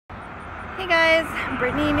Hey guys,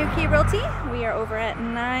 Brittany, New Key Realty. We are over at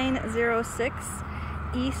 906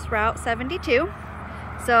 East Route 72.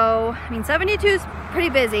 So, 72 is pretty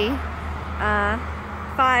busy.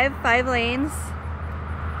 Five lanes.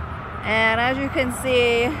 And as you can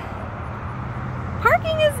see,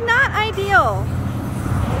 parking is not ideal.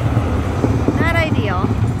 Not ideal.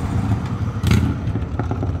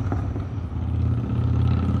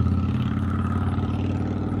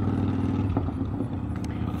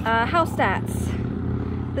 House stats.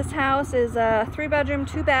 This house is a 3-bedroom,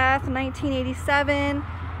 2-bath, 1987,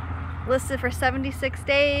 listed for 76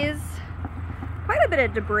 days. Quite a bit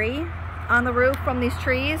of debris on the roof from these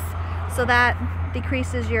trees, so that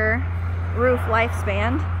decreases your roof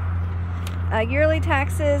lifespan. Yearly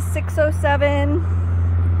taxes $607.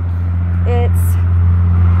 It's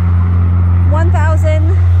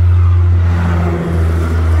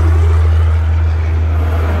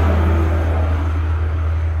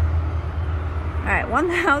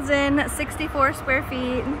square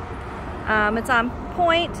feet. It's on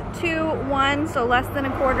 0.21, so less than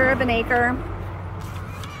 1/4 of an acre.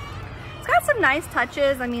 It's got some nice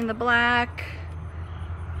touches. The black,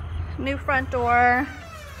 new front door.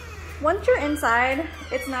 Once you're inside,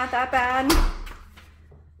 it's not that bad.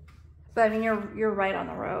 But you're right on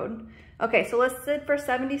the road. Okay, so listed for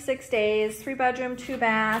 76 days, 3-bedroom,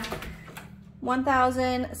 2-bath,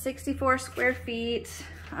 1,064 square feet.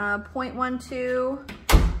 0.12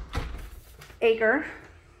 acre,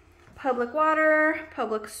 public water,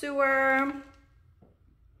 public sewer.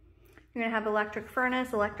 You're gonna have electric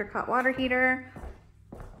furnace, electric hot water heater.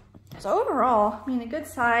 So overall, a good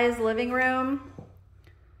size living room.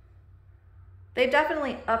 They've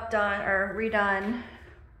definitely updone or redone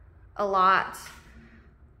a lot.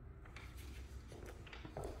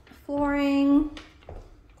 Flooring,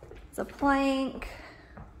 it's a plank.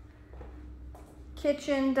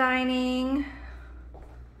 Kitchen, dining.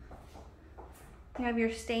 You have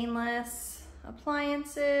your stainless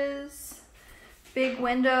appliances. Big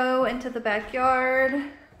window into the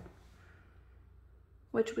backyard,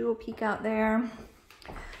 which we will peek out there.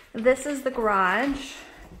 This is the garage.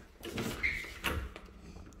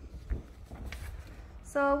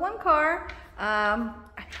 So one car,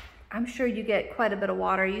 I'm sure you get quite a bit of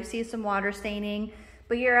water. You see some water staining,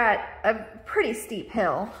 but you're at a pretty steep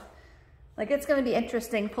hill. It's gonna be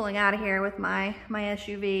interesting pulling out of here with my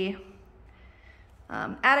SUV.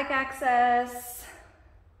 Attic access.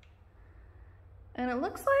 And it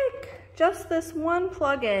looks like just this one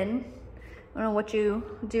plug-in. I don't know what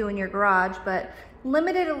you do in your garage, but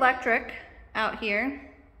limited electric out here.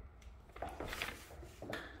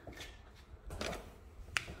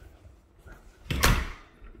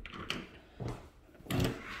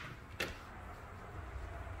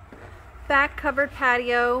 Back covered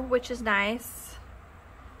patio, which is nice.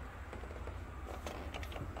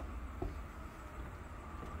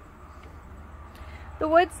 The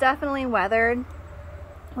wood's definitely weathered.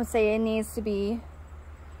 I would say it needs to be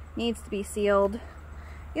sealed.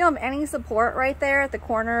 You don't have any support right there at the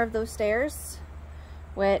corner of those stairs,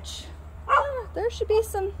 which there should be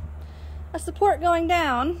a support going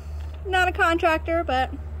down. Not a contractor, but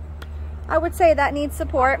I would say that needs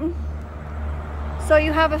support. So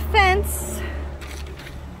you have a fence.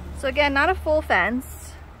 So again, not a full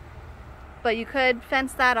fence, but you could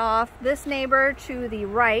fence that off. This neighbor to the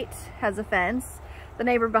right has a fence. The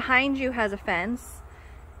neighbor behind you has a fence.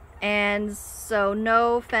 And so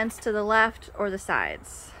no fence to the left or the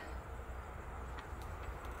sides.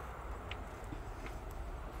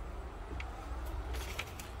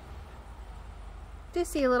 Do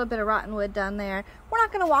see a little bit of rotten wood down there. We're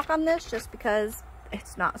not gonna walk on this just because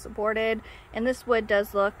it's not supported, and this wood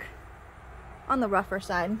does look on the rougher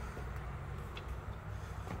side.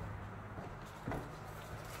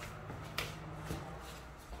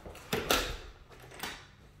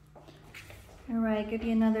 All right, give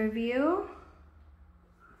you another view.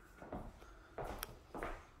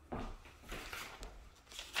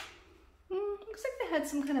 Looks like they had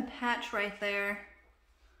some kind of patch right there.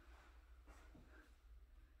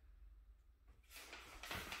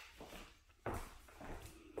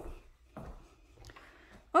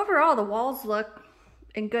 Overall, the walls look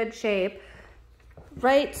in good shape.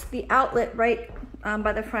 The outlet right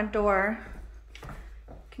by the front door,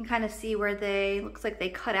 can kind of see where looks like they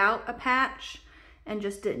cut out a patch and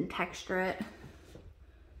just didn't texture it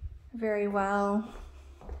very well.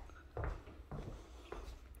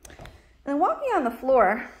 And walking on the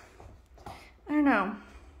floor, I don't know.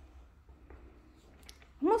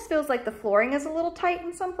 Almost feels like the flooring is a little tight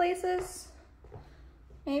in some places,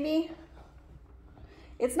 maybe.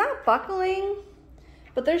 It's not buckling,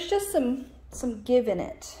 but there's just some give in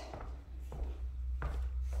it.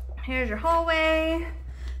 Here's your hallway.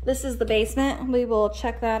 This is the basement. We will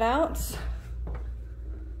check that out.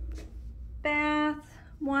 Bath,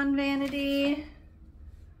 one vanity.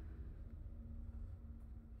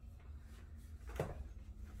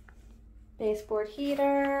 Baseboard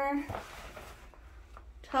heater.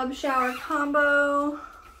 Tub shower combo.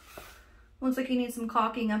 Looks like you need some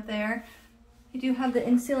caulking up there. You do have the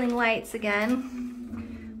in-ceiling lights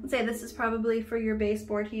again. Let's say this is probably for your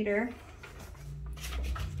baseboard heater.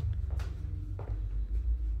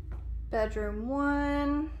 Bedroom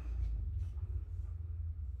 1.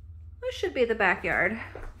 This should be the backyard.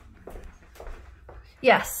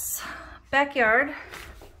 Yes, backyard.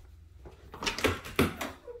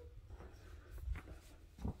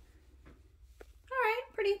 All right,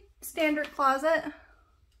 pretty standard closet.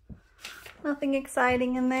 Nothing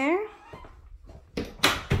exciting in there.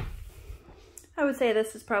 I would say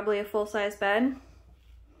this is probably a full-size bed.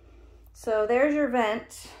 So there's your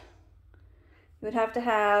vent. You would have to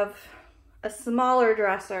have a smaller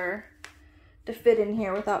dresser to fit in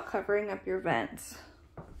here without covering up your vents.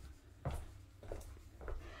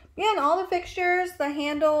 Yeah, and all the fixtures, the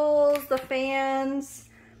handles, the fans,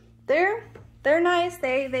 they're nice.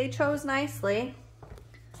 They chose nicely.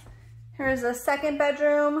 Here's a second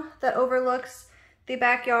bedroom that overlooks the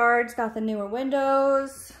backyard. It's got the newer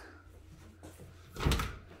windows.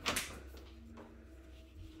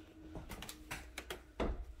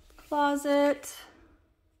 Closet.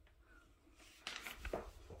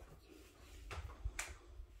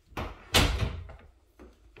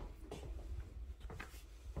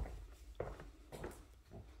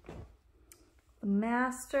 The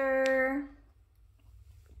master.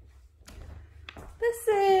 This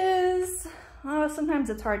is, oh, sometimes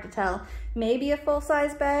it's hard to tell. Maybe a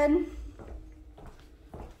full-size bed.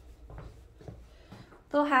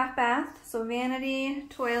 Little half bath, so vanity,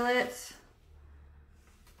 toilet.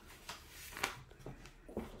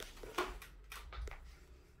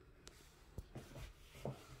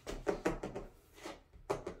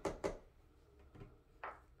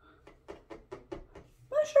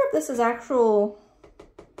 Not sure if this is actual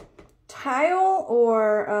tile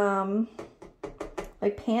or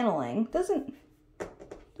like paneling. Doesn't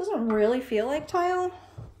really feel like tile.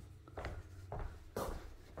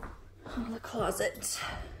 Oh, the closet.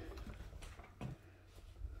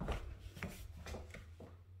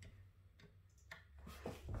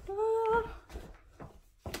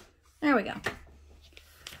 There we go.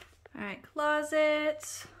 All right,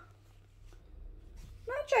 closet.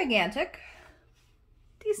 Not gigantic.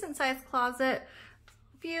 Decent sized closet.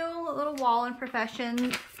 Few little wall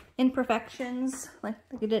imperfections, like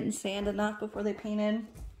it didn't sand enough before they painted.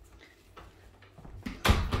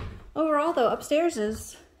 Overall though, upstairs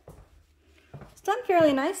it's done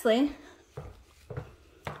fairly nicely.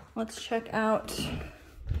 Let's check out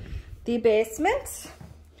the basement.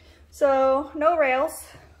 So no rails,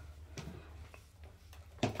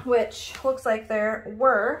 which looks like there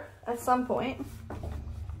were at some point.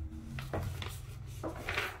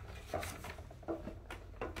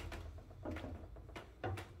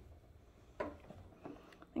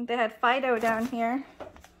 I think they had Fido down here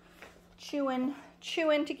chewing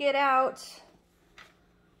to get out.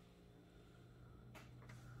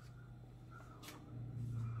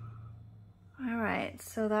 All right,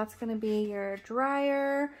 so that's gonna be your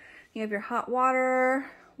dryer. You have your hot water,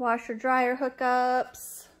 washer dryer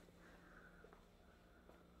hookups.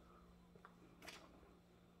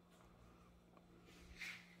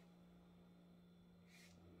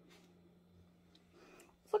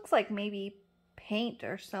 Looks like maybe paint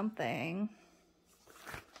or something.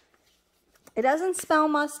 It doesn't smell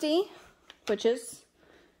musty, which is,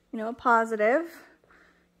 you know, a positive.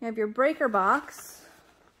 You have your breaker box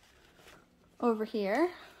over here.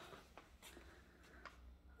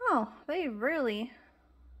 Oh, they really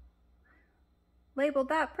labeled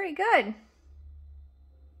that pretty good.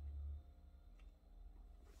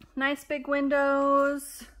 Nice big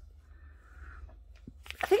windows.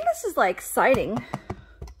 I think this is like siding.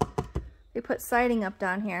 They put siding up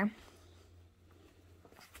down here.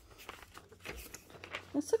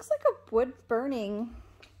 This looks like a wood burning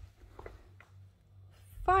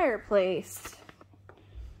fireplace.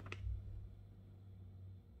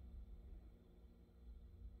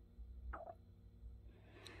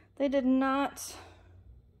 They did not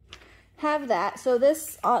have that. So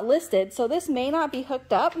this listed, so this may not be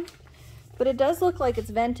hooked up, but it does look like it's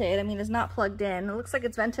vented. I mean, it's not plugged in. It looks like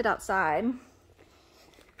it's vented outside.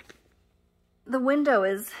 The window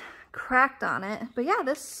is cracked on it, but yeah,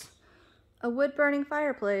 a wood burning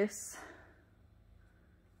fireplace.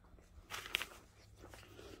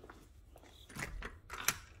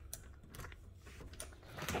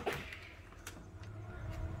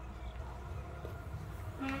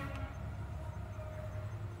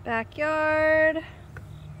 Backyard.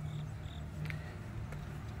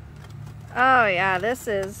 Oh yeah, this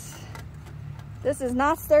is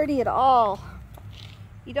not sturdy at all.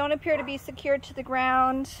 You don't appear to be secured to the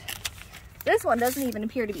ground. This one doesn't even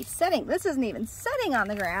appear to be setting. This isn't even setting on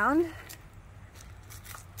the ground.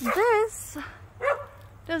 This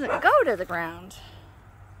doesn't go to the ground.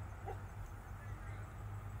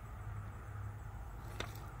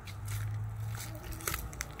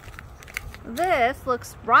 This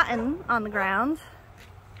looks rotten on the ground.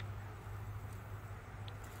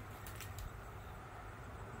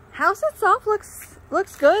 House itself looks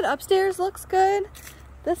good. Upstairs looks good.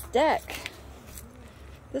 This deck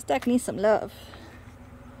needs some love.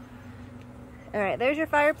 All right, there's your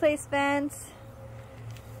fireplace vent.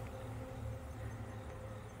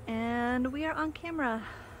 And we are on camera.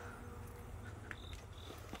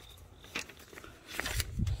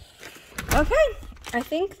 Okay, I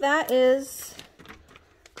think that is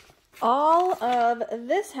all of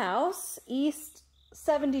this house, East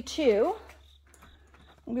 72.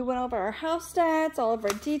 We went over our house stats, all of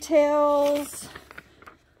our details.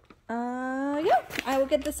 Yeah, I will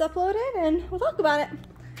get this uploaded and we'll talk about it.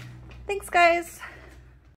 Thanks, guys.